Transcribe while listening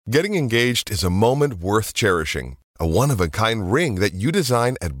Getting engaged is a moment worth cherishing. A one-of-a-kind ring that you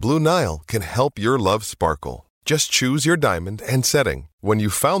design at Blue Nile can help your love sparkle. Just choose your diamond and setting. When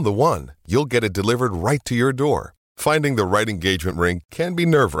you've found the one, you'll get it delivered right to your door. Finding the right engagement ring can be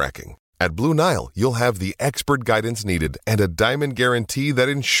nerve-wracking. At Blue Nile, you'll have the expert guidance needed and a diamond guarantee that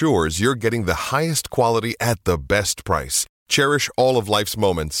ensures you're getting the highest quality at the best price. Cherish all of life's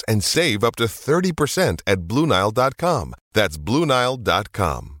moments and save up to 30% at BlueNile.com. That's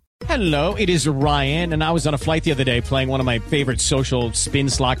BlueNile.com. Hello, it is Ryan, and I was on a flight the other day playing one of my favorite social spin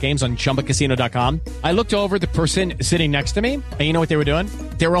slot games on ChumbaCasino.com. I looked over at the person sitting next to me, and you know what they were doing?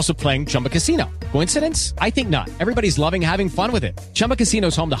 They were also playing Chumba Casino. Coincidence? I think not. Everybody's loving having fun with it. Chumba Casino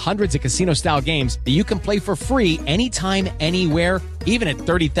is home to hundreds of casino-style games that you can play for free anytime, anywhere, even at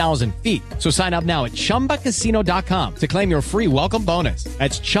 30,000 feet. So sign up now at ChumbaCasino.com to claim your free welcome bonus.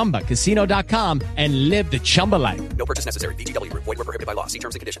 That's ChumbaCasino.com and live the Chumba life. No purchase necessary. VGW. Void where prohibited by law. See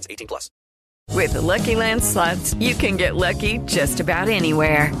terms and conditions. 18+. With the Lucky Land Slots, you can get lucky just about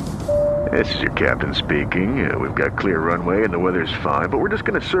anywhere. This is your captain speaking. We've got clear runway and the weather's fine, but we're just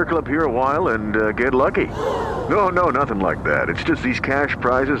going to circle up here a while and get lucky. No, nothing like that. It's just these cash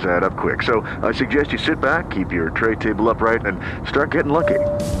prizes add up quick. So I suggest you sit back, keep your tray table upright, and start getting lucky.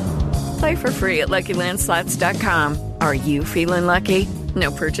 Play for free at LuckyLandSlots.com. Are you feeling lucky?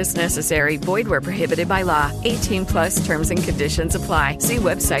 No purchase necessary. Void where prohibited by law. 18+ terms and conditions apply. See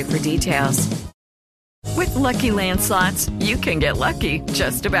website for details. With Lucky Land Slots, you can get lucky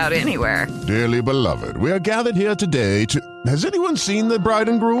just about anywhere. Dearly beloved, we are gathered here today to... Has anyone seen the bride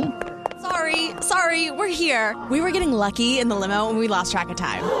and groom? Sorry, we're here. We were getting lucky in the limo and we lost track of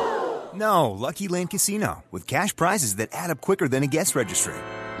time. No, Lucky Land Casino, with cash prizes that add up quicker than a guest registry.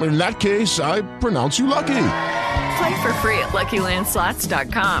 In that case, I pronounce you lucky. Play for free at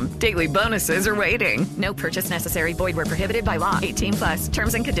LuckyLandSlots.com. Daily bonuses are waiting. No purchase necessary. Void where prohibited by law. 18+.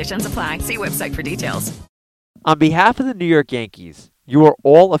 Terms and conditions apply. See website for details. On behalf of the New York Yankees, you are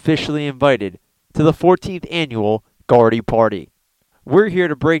all officially invited to the 14th annual Gardy Party. We're here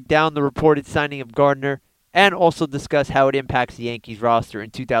to break down the reported signing of Gardner and also discuss how it impacts the Yankees roster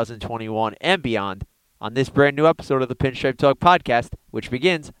in 2021 and beyond on this brand new episode of the Pinstripe Talk podcast, which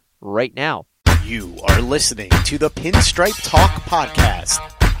begins right now. You are listening to the Pinstripe Talk podcast.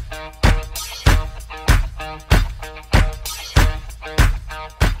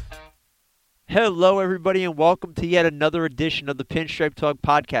 Hello, everybody, and welcome to yet another edition of the Pinstripe Talk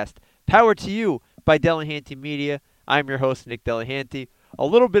podcast, powered to you by Delahanty Media. I'm your host, Nick Delahanty. A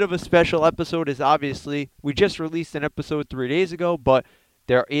little bit of a special episode is obviously, we just released an episode 3 days ago, but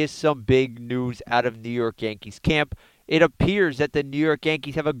there is some big news out of New York Yankees camp. It appears that the New York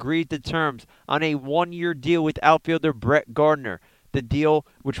Yankees have agreed to terms on a one-year deal with outfielder Brett Gardner. The deal,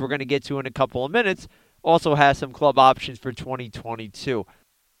 which we're going to get to in a couple of minutes, also has some club options for 2022.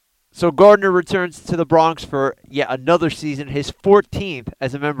 So Gardner returns to the Bronx for yet another season, his 14th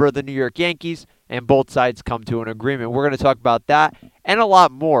as a member of the New York Yankees, and both sides come to an agreement. We're going to talk about that and a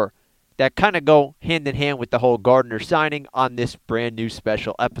lot more that kind of go hand in hand with the whole Gardner signing on this brand new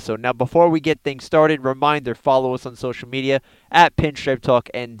special episode. Now, before we get things started, reminder, follow us on social media at Pinstripe Talk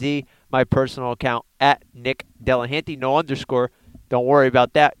ND, my personal account at Nick Delahanty, no underscore. Don't worry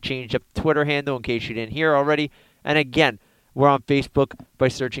about that. Change up the Twitter handle in case you didn't hear already. And again, we're on Facebook by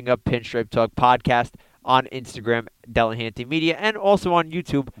searching up Pinstripe Talk Podcast, on Instagram, Delahanty Media, and also on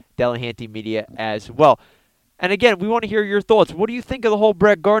YouTube, Delahanty Media as well. And again, we want to hear your thoughts. What do you think of the whole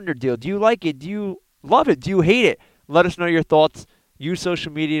Brett Gardner deal? Do you like it? Do you love it? Do you hate it? Let us know your thoughts. Use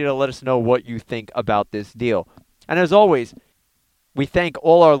social media to let us know what you think about this deal. And as always, we thank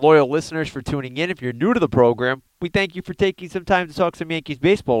all our loyal listeners for tuning in. If you're new to the program, we thank you for taking some time to talk some Yankees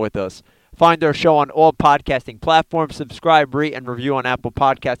baseball with us. Find our show on all podcasting platforms. Subscribe, rate, and review on Apple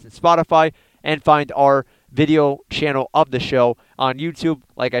Podcasts and Spotify. And find our video channel of the show on YouTube,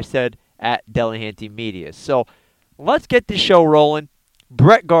 like I said, at Delahanty Media. So let's get this show rolling.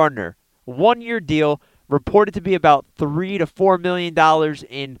 Brett Gardner, one-year deal, reported to be about $3 to $4 million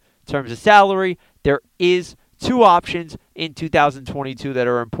in terms of salary. There is two options in 2022 that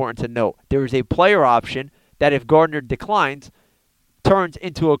are important to note. There is a player option that if Gardner declines, turns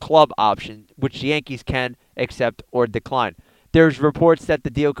into a club option, which the Yankees can accept or decline. There's reports that the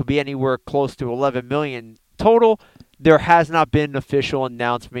deal could be anywhere close to $11 million total. There has not been an official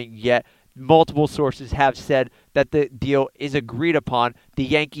announcement yet. Multiple sources have said that the deal is agreed upon. The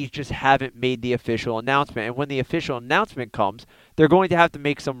Yankees just haven't made the official announcement. And when the official announcement comes, they're going to have to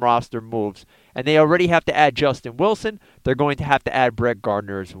make some roster moves. And they already have to add Justin Wilson. They're going to have to add Brett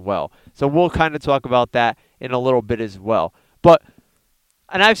Gardner as well. So we'll kind of talk about that in a little bit as well.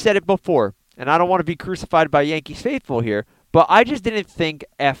 And I've said it before, and I don't want to be crucified by Yankees faithful here, But I just didn't think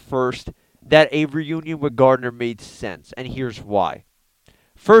at first that a reunion with Gardner made sense, and here's why.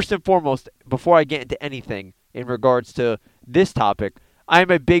 First and foremost, before I get into anything in regards to this topic, I am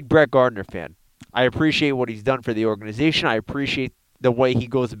a big Brett Gardner fan. I appreciate what he's done for the organization. I appreciate the way he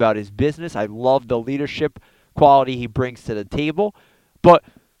goes about his business. I love the leadership quality he brings to the table. But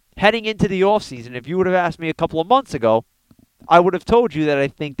heading into the offseason, if you would have asked me a couple of months ago, I would have told you that I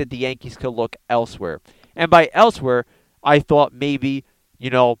think that the Yankees could look elsewhere. And by elsewhere, I thought maybe,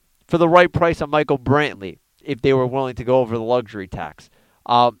 for the right price on Michael Brantley, if they were willing to go over the luxury tax.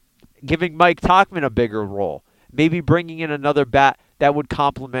 Giving Mike Tauchman a bigger role. Maybe bringing in another bat that would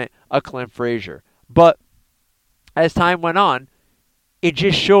complement a Clint Frazier. But as time went on, it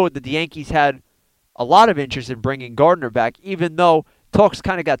just showed that the Yankees had a lot of interest in bringing Gardner back, even though talks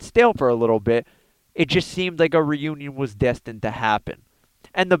kind of got stale for a little bit. It just seemed like a reunion was destined to happen.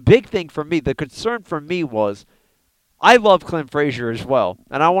 And the big thing for me, the concern for me was, I love Clint Frazier as well,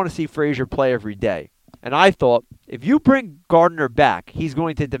 and I want to see Frazier play every day. And I thought, if you bring Gardner back, he's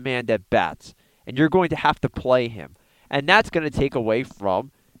going to demand at-bats, and you're going to have to play him. And that's going to take away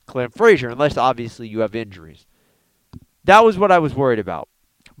from Clint Frazier, unless obviously you have injuries. That was what I was worried about.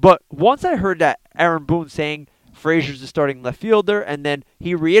 But once I heard that Aaron Boone saying Frazier's the starting left fielder, and then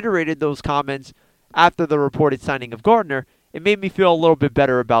he reiterated those comments after the reported signing of Gardner, it made me feel a little bit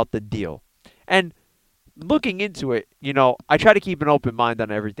better about the deal. And looking into it, I try to keep an open mind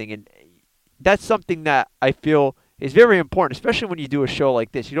on everything, and that's something that I feel is very important, especially when you do a show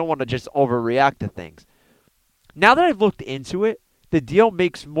like this. You don't want to just overreact to things. Now that I've looked into it, the deal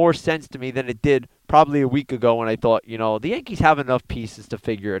makes more sense to me than it did probably a week ago when I thought, the Yankees have enough pieces to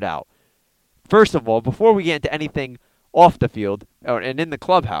figure it out. First of all, before we get into anything off the field and in the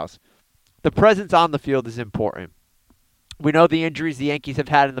clubhouse, the presence on the field is important. We know the injuries the Yankees have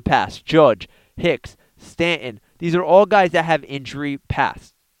had in the past. Judge, Hicks, Stanton. These are all guys that have injury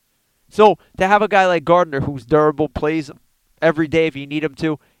past. So to have a guy like Gardner who's durable, plays every day if you need him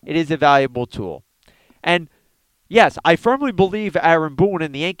to, it is a valuable tool. And yes, I firmly believe Aaron Boone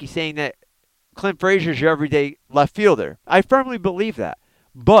and the Yankees saying that Clint Frazier is your everyday left fielder. I firmly believe that.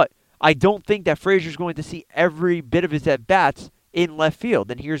 But I don't think that Frazier's going to see every bit of his at-bats in left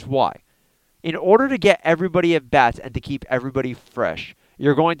field, and here's why. In order to get everybody at-bats and to keep everybody fresh,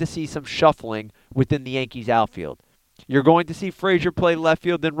 you're going to see some shuffling within the Yankees outfield. You're going to see Frazier play left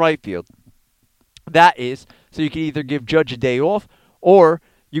field and right field. That is, so you can either give Judge a day off, or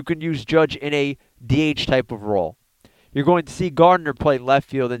you can use Judge in a DH type of role. You're going to see Gardner play left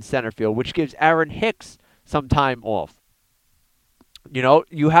field and center field, which gives Aaron Hicks some time off.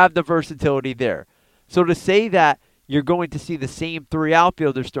 You have the versatility there. So to say that you're going to see the same three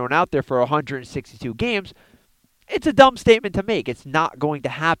outfielders thrown out there for 162 games, it's a dumb statement to make. It's not going to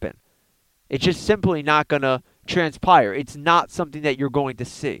happen. It's just simply not going to transpire. It's not something that you're going to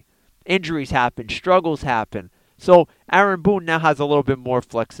see. Injuries happen. Struggles happen. So Aaron Boone now has a little bit more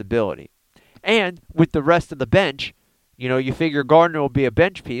flexibility. And with the rest of the bench, you figure Gardner will be a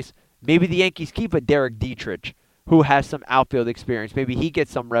bench piece. Maybe the Yankees keep a Derek Dietrich who has some outfield experience. Maybe he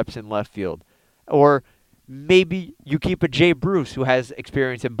gets some reps in left field. Or maybe you keep a Jay Bruce who has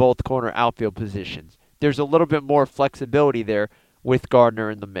experience in both corner outfield positions. There's a little bit more flexibility there with Gardner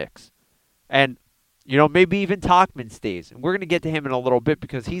in the mix. And, maybe even Tauchman stays. And we're going to get to him in a little bit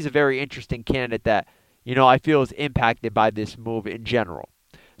because he's a very interesting candidate that, I feel is impacted by this move in general.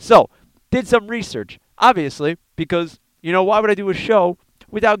 So, did some research, obviously, because, why would I do a show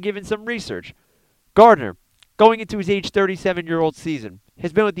without giving some research? Gardner, going into his age 37-year-old season,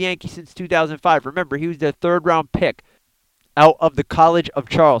 has been with the Yankees since 2005. Remember, he was their third-round pick out of the College of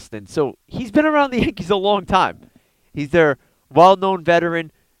Charleston. So he's been around the Yankees a long time. He's their well-known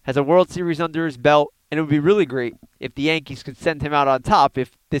veteran, has a World Series under his belt, and it would be really great if the Yankees could send him out on top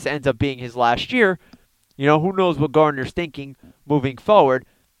if this ends up being his last year. Who knows what Gardner's thinking moving forward.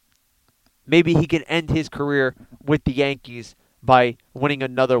 Maybe he can end his career with the Yankees by winning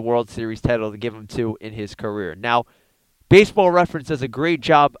another World Series title to give him two in his career. Now, Baseball Reference does a great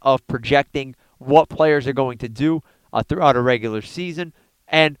job of projecting what players are going to do throughout a regular season.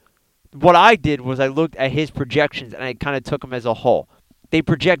 And what I did was I looked at his projections and I kind of took them as a whole. They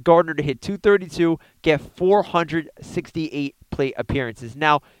project Gardner to hit 232, get 468 plate appearances.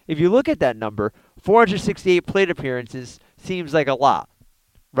 Now, if you look at that number, 468 plate appearances seems like a lot,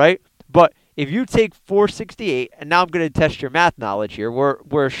 right? But if you take 468, and now I'm going to test your math knowledge here.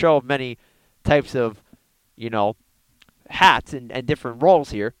 We're a show of many types of, hats and different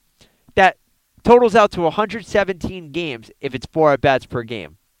roles here. That totals out to 117 games if it's 4 at-bats per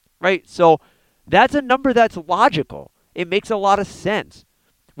game, right? So that's a number that's logical. It makes a lot of sense.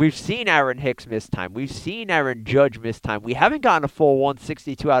 We've seen Aaron Hicks miss time. We've seen Aaron Judge miss time. We haven't gotten a full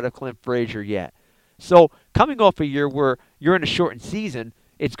 162 out of Clint Frazier yet. So coming off a year where you're in a shortened season,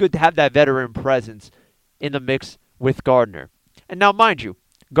 it's good to have that veteran presence in the mix with Gardner. And now, mind you,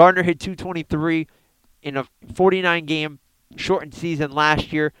 Gardner hit 223 in a 49-game shortened season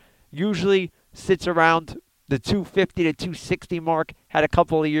last year. Usually sits around the 250 to 260 mark. Had a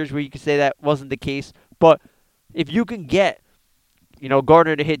couple of years where you could say that wasn't the case. But if you can get,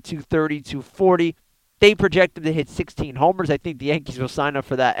 Gardner to hit 230, 240, they project him to hit 16 homers. I think the Yankees will sign up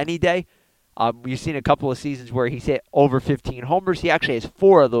for that any day. You've seen a couple of seasons where he's hit over 15 homers. He actually has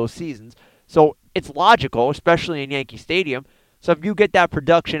 4 of those seasons. So it's logical, especially in Yankee Stadium. So if you get that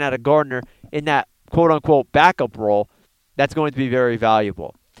production out of Gardner in that quote-unquote backup role, that's going to be very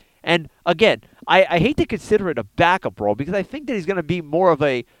valuable. And again, I hate to consider it a backup role because I think that he's going to be more of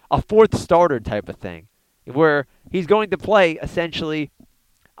a fourth starter type of thing, where he's going to play essentially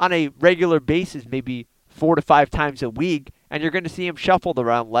on a regular basis, maybe 4 to 5 times a week, and you're going to see him shuffled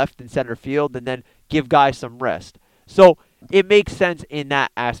around left and center field and then give guys some rest. So it makes sense in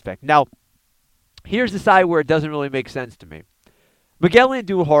that aspect. Now, here's the side where it doesn't really make sense to me. Miguel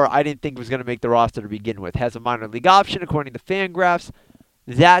Andujar, I didn't think was going to make the roster to begin with. Has a minor league option according to Fangraphs.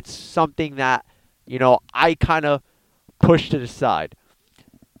 That's something that, I kind of pushed to the side.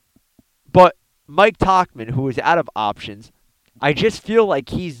 But Mike Tauchman, who is out of options, I just feel like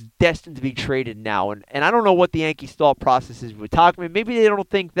he's destined to be traded now. And I don't know what the Yankees' thought process is with Tauchman. Maybe they don't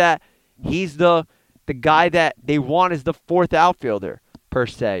think that he's the guy that they want as the fourth outfielder, per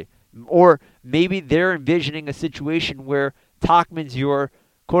se. Or maybe they're envisioning a situation where Tauchman's your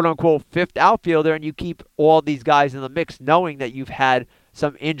quote-unquote fifth outfielder and you keep all these guys in the mix knowing that you've had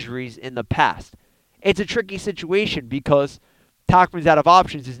some injuries in the past. It's a tricky situation because Tauchman's out of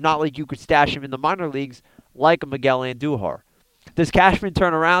options. It's not like you could stash him in the minor leagues like a Miguel Andujar. Does Cashman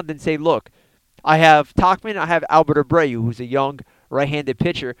turn around and say, look, I have Tauchman, I have Albert Abreu, who's a young right-handed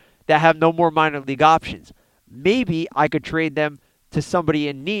pitcher, that have no more minor league options. Maybe I could trade them to somebody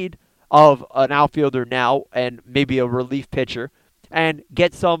in need of an outfielder now and maybe a relief pitcher and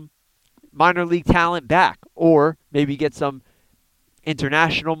get some minor league talent back, or maybe get some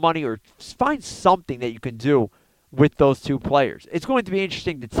international money, or find something that you can do with those two players. It's going to be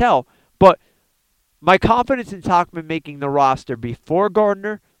interesting to tell, but my confidence in Tauchman making the roster before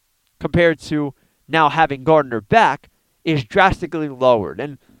Gardner compared to now having Gardner back is drastically lowered.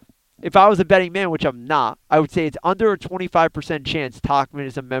 And if I was a betting man, which I'm not, I would say it's under a 25% chance Tauchman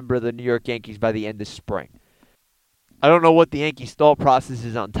is a member of the New York Yankees by the end of spring. I don't know what the Yankees' thought process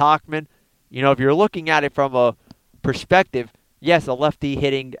is on Tauchman. If you're looking at it from a perspective, yes, a lefty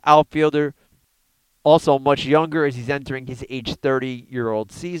hitting outfielder, also much younger as he's entering his age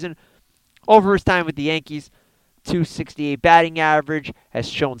 30-year-old season. Over his time with the Yankees, .268 batting average, has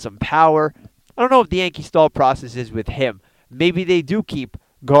shown some power. I don't know if the Yankees' thought process is with him. Maybe they do keep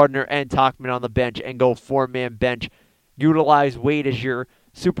Gardner and Tauchman on the bench and go 4-man bench. Utilize Wade as your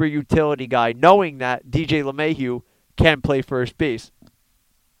super utility guy, knowing that DJ LeMahieu can play first base.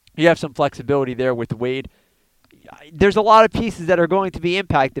 You have some flexibility there with Wade. There's a lot of pieces that are going to be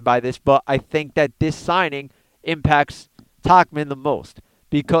impacted by this, but I think that this signing impacts Tauchman the most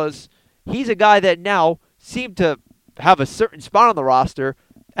because he's a guy that now seemed to have a certain spot on the roster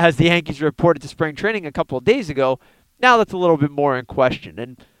as the Yankees reported to spring training a couple of days ago. Now that's a little bit more in question.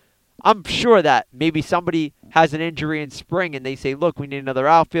 And I'm sure that maybe somebody has an injury in spring and they say, look, we need another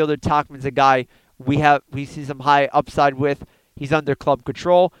outfielder. Tauchman's a guy we see some high upside with. He's under club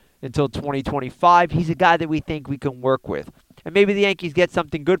control until 2025. He's a guy that we think we can work with. And maybe the Yankees get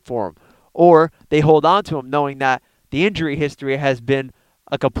something good for him. Or they hold on to him knowing that the injury history has been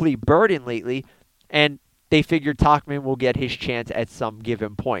a complete burden lately, and they figure Tauchman will get his chance at some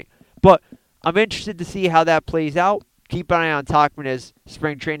given point. But I'm interested to see how that plays out. Keep an eye on Tauchman as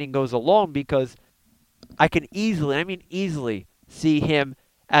spring training goes along because I can easily see him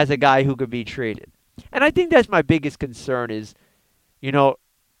as a guy who could be traded. And I think that's my biggest concern is,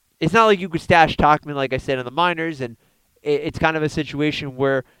 it's not like you could stash Tauchman, like I said, in the minors, and it's kind of a situation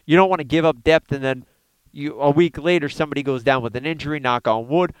where you don't want to give up depth and then a week later somebody goes down with an injury, knock on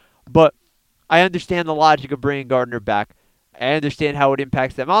wood. But I understand the logic of bringing Gardner back. I understand how it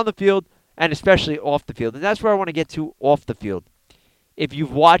impacts them on the field and especially off the field. And that's where I want to get to, off the field. If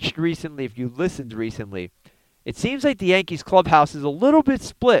you've watched recently, if you listened recently, it seems like the Yankees clubhouse is a little bit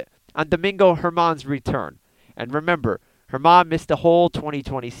split on Domingo Germán's return. And remember, Germán missed the whole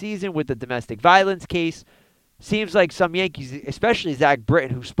 2020 season with the domestic violence case. Seems like some Yankees, especially Zach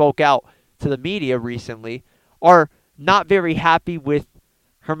Britton, who spoke out to the media recently, are not very happy with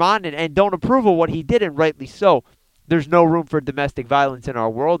Germán and don't approve of what he did, and rightly so. there's no room for domestic violence in our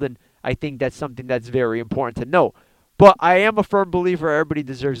world, and I think that's something that's very important to know. But I am a firm believer everybody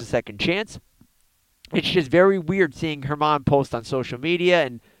deserves a second chance. It's just very weird seeing Germán post on social media,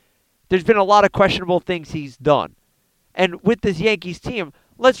 and there's been a lot of questionable things he's done. And with this Yankees team,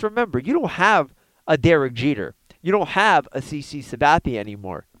 let's remember, you don't have a Derek Jeter. You don't have a CC Sabathia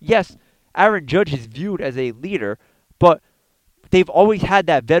anymore. Yes, Aaron Judge is viewed as a leader, but they've always had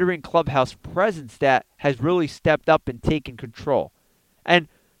that veteran clubhouse presence that has really stepped up and taken control. And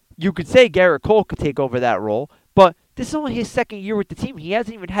you could say Garrett Cole could take over that role, but this is only his second year with the team. He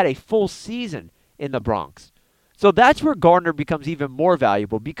hasn't even had a full season in the Bronx. So that's where Gardner becomes even more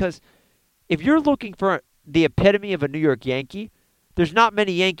valuable, because if you're looking for the epitome of a New York Yankee, there's not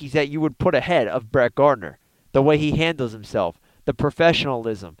many Yankees that you would put ahead of Brett Gardner. The way he handles himself, the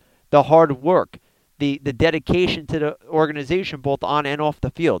professionalism, the hard work, the dedication to the organization both on and off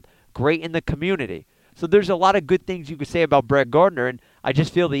the field, great in the community. So there's a lot of good things you could say about Brett Gardner, and I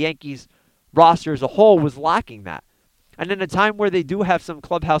just feel the Yankees roster as a whole was lacking that. And in a time where they do have some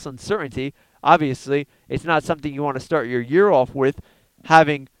clubhouse uncertainty, obviously it's not something you want to start your year off with,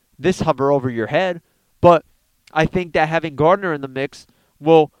 having this hover over your head, but I think that having Gardner in the mix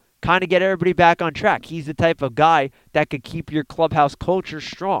will kind of get everybody back on track. He's the type of guy that could keep your clubhouse culture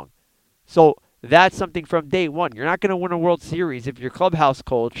strong. So that's something from day one. You're not going to win a World Series if your clubhouse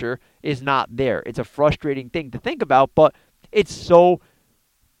culture is not there. It's a frustrating thing to think about, but it's so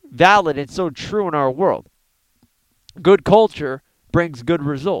valid and so true in our world. Good culture brings good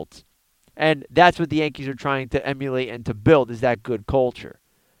results. And that's what the Yankees are trying to emulate and to build, is that good culture.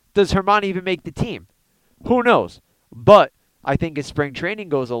 Does Germán even make the team? Who knows? But I think as spring training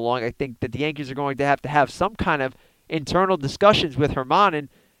goes along, I think that the Yankees are going to have some kind of internal discussions with Germán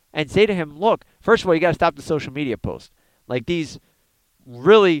and say to him, look, first of all, you got to stop the social media posts. Like these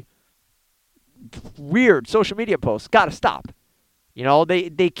really weird social media posts got to stop. You know, they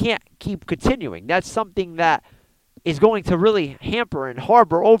can't keep continuing. That's something that is going to really hamper and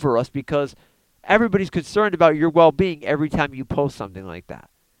harbor over us, because everybody's concerned about your well-being every time you post something like that.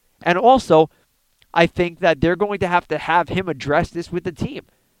 And also, I think that they're going to have him address this with the team.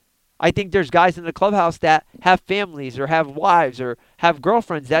 I think there's guys in the clubhouse that have families or have wives or have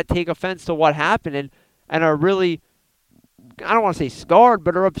girlfriends that take offense to what happened and are really, I don't want to say scarred,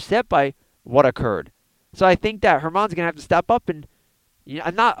 but are upset by what occurred. So I think that Germán's going to have to step up and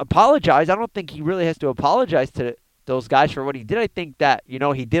not apologize. I don't think he really has to apologize to those guys for what he did. I think that,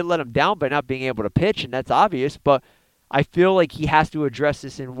 he did let them down by not being able to pitch, and that's obvious, but I feel like he has to address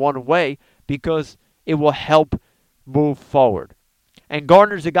this in one way because it will help move forward. And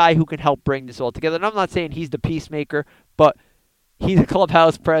Gardner's a guy who can help bring this all together. And I'm not saying he's the peacemaker, but he's a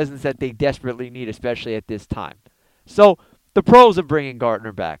clubhouse presence that they desperately need, especially at this time. So the pros of bringing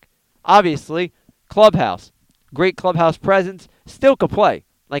Gardner back. Obviously, clubhouse. Great clubhouse presence. Still could play.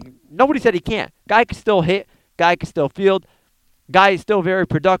 Like, nobody said he can't. Guy can still hit. Guy can still field. Guy is still very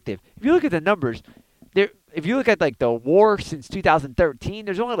productive. If you look at the numbers, if you look at like the WAR since 2013,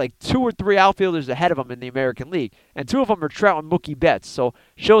 there's only like 2 or 3 outfielders ahead of him in the American League, and 2 of them are Trout and Mookie Betts. So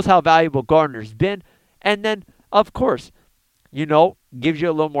shows how valuable Gardner's been. And then, of course, gives you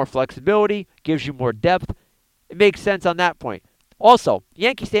a little more flexibility, gives you more depth. It makes sense on that point. Also, the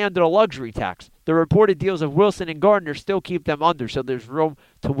Yankees stay under the luxury tax. The reported deals of Wilson and Gardner still keep them under, so there's room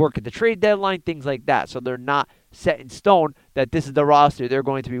to work at the trade deadline, things like that. So they're not set in stone that this is the roster they're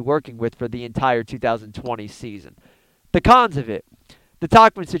going to be working with for the entire 2020 season. The cons of it. The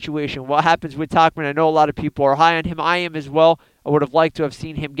Tauchman situation. What happens with Tauchman? I know a lot of people are high on him. I am as well. I would have liked to have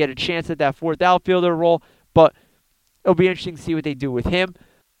seen him get a chance at that 4th outfielder role, but it'll be interesting to see what they do with him.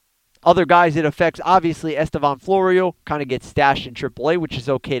 Other guys it affects, obviously, Estevan Florio kind of gets stashed in AAA, which is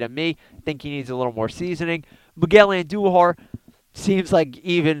okay to me. I think he needs a little more seasoning. Miguel Andujar seems like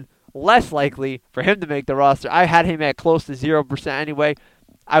even less likely for him to make the roster. I had him at close to 0% anyway.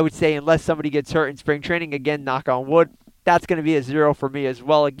 I would say unless somebody gets hurt in spring training, again, knock on wood, that's going to be a 0 for me as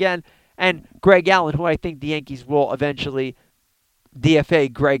well again. And Greg Allen, who I think the Yankees will eventually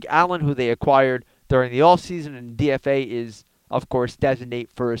DFA. Greg Allen, who they acquired during the offseason, and DFA is, of course, designate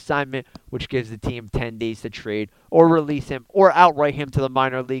for assignment, which gives the team 10 days to trade or release him or outright him to the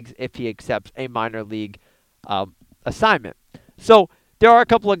minor leagues if he accepts a minor league assignment. So there are a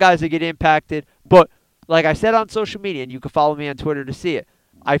couple of guys that get impacted, but like I said on social media, and you can follow me on Twitter to see it,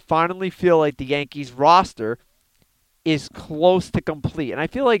 I finally feel like the Yankees roster is close to complete. And I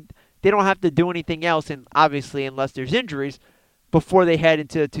feel like they don't have to do anything else, and obviously unless there's injuries, before they head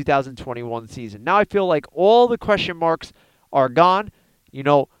into the 2021 season. Now I feel like all the question marks are gone.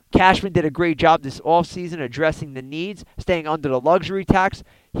 Cashman did a great job this offseason addressing the needs, staying under the luxury tax.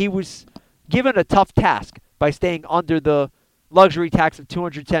 He was given a tough task by staying under the luxury tax of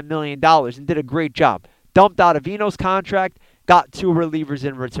 $210 million and did a great job. Dumped Ottavino's contract, got 2 relievers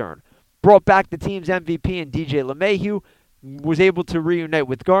in return. Brought back the team's MVP in DJ LeMahieu, was able to reunite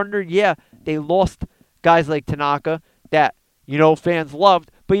with Gardner. Yeah, they lost guys like Tanaka that, fans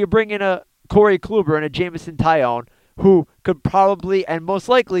loved, but you bring in a Corey Kluber and a Jameson Taillon who could probably and most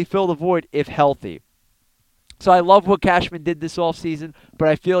likely fill the void if healthy. So I love what Cashman did this offseason, but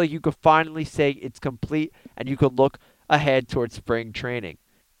I feel like you could finally say it's complete and you could look ahead towards spring training.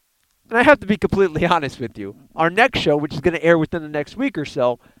 And I have to be completely honest with you. Our next show, which is going to air within the next week or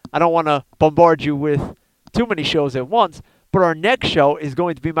so, I don't want to bombard you with too many shows at once, but our next show is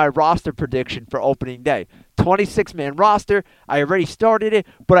going to be my roster prediction for opening day. 26-man roster. I already started it,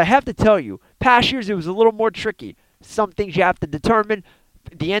 but I have to tell you, past years it was a little more tricky. Some things you have to determine,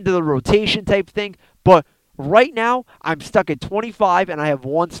 the end of the rotation type thing, but right now I'm stuck at 25 and I have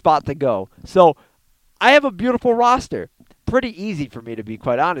 1 spot to go. So I have a beautiful roster. Pretty easy for me, to be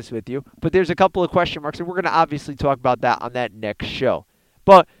quite honest with you, but there's a couple of question marks, and we're going to obviously talk about that on that next show.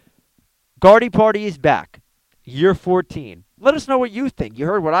 But Gardy Party is back. Year 14. Let us know what you think. You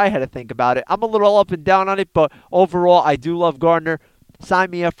heard what I had to think about it. I'm a little up and down on it, but overall, I do love Gardner. Sign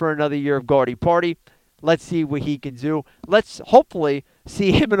me up for another year of Gardy Party. Let's see what he can do. Let's hopefully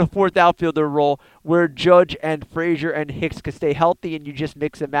see him in a 4th outfielder role where Judge and Frazier and Hicks can stay healthy and you just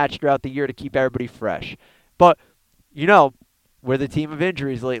mix and match throughout the year to keep everybody fresh. But, we're the team of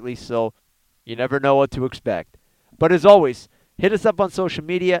injuries lately, so you never know what to expect. But as always, hit us up on social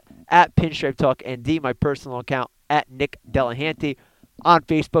media at Pinstripe Talk ND, my personal account at Nick Delahanty. On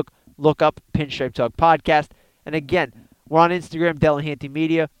Facebook, look up Pinstripe Talk Podcast. And again, we're on Instagram, Delahanty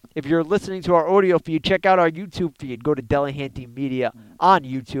Media. If you're listening to our audio feed, check out our YouTube feed. Go to Delahanty Media on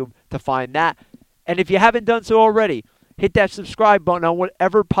YouTube to find that. And if you haven't done so already, hit that subscribe button on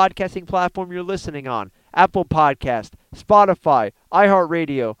whatever podcasting platform you're listening on. Apple Podcast, Spotify,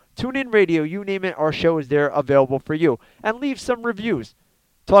 iHeartRadio, TuneIn Radio, you name it, our show is there available for you. And leave some reviews.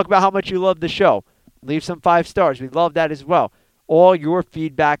 Talk about how much you love the show. Leave some 5 stars. We love that as well. All your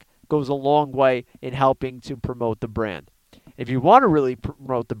feedback goes a long way in helping to promote the brand. If you want to really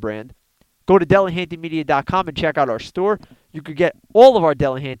promote the brand, go to DelahantyMedia.com and check out our store. You could get all of our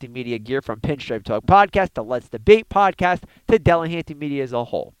Delahanty Media gear from Pinstripe Talk Podcast to Let's Debate Podcast to Delahanty Media as a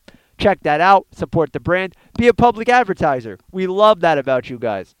whole. Check that out. Support the brand. Be a public advertiser. We love that about you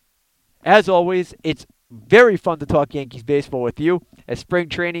guys. As always, it's very fun to talk Yankees baseball with you as spring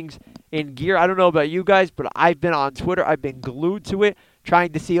training's in gear. I don't know about you guys, but I've been on Twitter. I've been glued to it,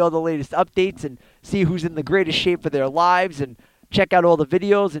 trying to see all the latest updates and see who's in the greatest shape for their lives and check out all the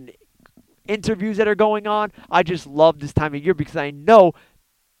videos and interviews that are going on. I just love this time of year because I know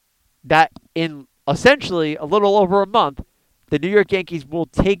that in essentially a little over a month, the New York Yankees will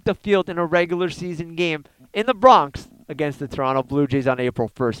take the field in a regular season game in the Bronx against the Toronto Blue Jays on April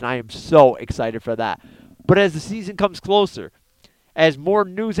 1st, and I am so excited for that. But as the season comes closer, as more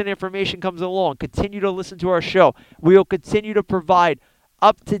news and information comes along, continue to listen to our show. We will continue to provide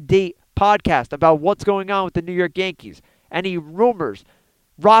up-to-date podcast about what's going on with the New York Yankees. Any rumors,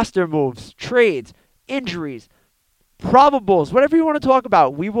 roster moves, trades, injuries, probables, whatever you want to talk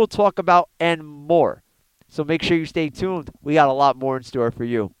about, we will talk about and more. So make sure you stay tuned. We got a lot more in store for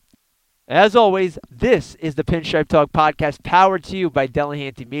you. As always, this is the Pinstripe Talk Podcast, powered to you by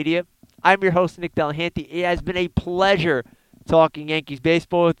Delahanty Media. I'm your host, Nick Delahanty. It has been a pleasure talking Yankees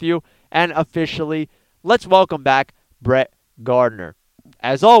baseball with you. And officially, let's welcome back Brett Gardner.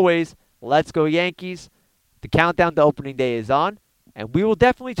 As always, let's go Yankees. The countdown to opening day is on, and we will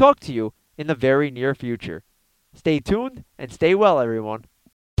definitely talk to you in the very near future. Stay tuned and stay well, everyone.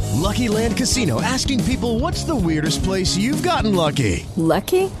 Lucky Land Casino, asking people, what's the weirdest place you've gotten lucky?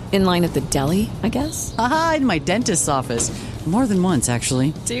 Lucky? In line at the deli, I guess? Aha, in my dentist's office. More than once,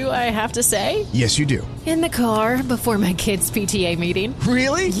 actually. Do I have to say? Yes, you do. In the car before my kids' PTA meeting.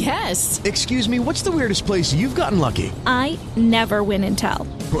 Really? Yes. Excuse me, what's the weirdest place you've gotten lucky? I never win and tell.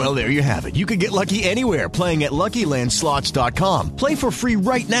 Well, there you have it. You can get lucky anywhere, playing at LuckyLandSlots.com. Play for free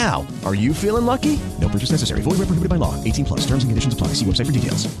right now. Are you feeling lucky? No purchase necessary. Void where prohibited by law. 18+. Terms and conditions apply. See website for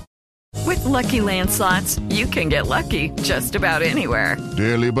details. With Lucky Land Slots, you can get lucky just about anywhere.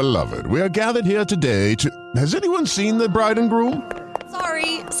 Dearly beloved, we are gathered here today to... Has anyone seen the bride and groom?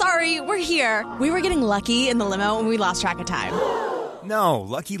 Sorry, we're here. We were getting lucky in the limo and we lost track of time. No,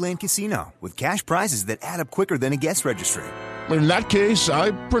 Lucky Land Casino, with cash prizes that add up quicker than a guest registry. In that case,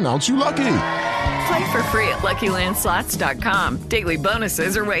 I pronounce you lucky. Play for free at LuckyLandSlots.com. Daily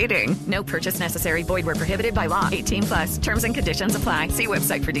bonuses are waiting. No purchase necessary. Void where prohibited by law. 18+. Terms and conditions apply. See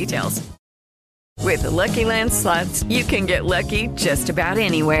website for details. With the Lucky Land Slots, you can get lucky just about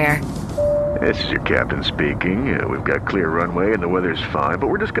anywhere. This is your captain speaking. We've got clear runway and the weather's fine, but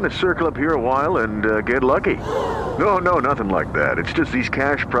we're just going to circle up here a while and get lucky. No, nothing like that. It's just these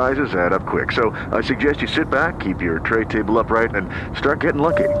cash prizes add up quick. So I suggest you sit back, keep your tray table upright, and start getting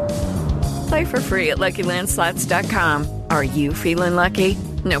lucky. Play for free at LuckyLandSlots.com. Are you feeling lucky?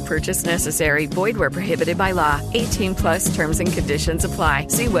 No purchase necessary. Void where prohibited by law. 18 plus terms and conditions apply.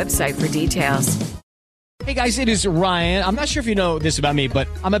 See website for details. Hey guys, it is Ryan. I'm not sure if you know this about me, but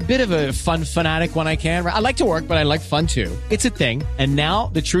I'm a bit of a fun fanatic when I can. I like to work, but I like fun too. It's a thing. And now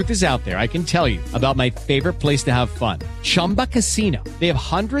the truth is out there. I can tell you about my favorite place to have fun. Chumba Casino. They have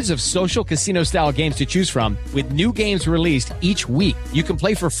hundreds of social casino style games to choose from with new games released each week. You can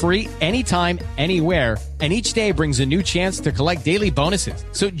play for free anytime, anywhere. And each day brings a new chance to collect daily bonuses.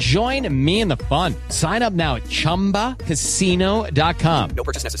 So join me in the fun. Sign up now at ChumbaCasino.com. No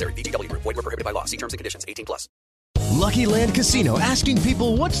purchase necessary. VGW Group. Void where prohibited by law. See terms and conditions. 18 plus. Lucky Land Casino, asking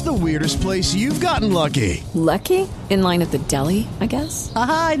people, what's the weirdest place you've gotten lucky? Lucky? In line at the deli, I guess?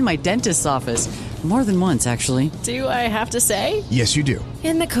 Aha, in my dentist's office. More than once, actually. Do I have to say? Yes, you do.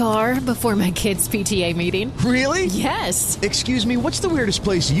 In the car before my kids' PTA meeting. Really? Yes. Excuse me, what's the weirdest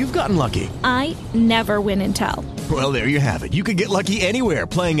place you've gotten lucky? I never win and tell. Well, there you have it. You can get lucky anywhere,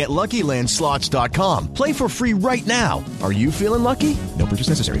 playing at LuckyLandSlots.com. Play for free right now. Are you feeling lucky? No purchase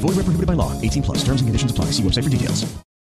necessary. Void where prohibited by law. 18 plus. Terms and conditions apply. See website for details.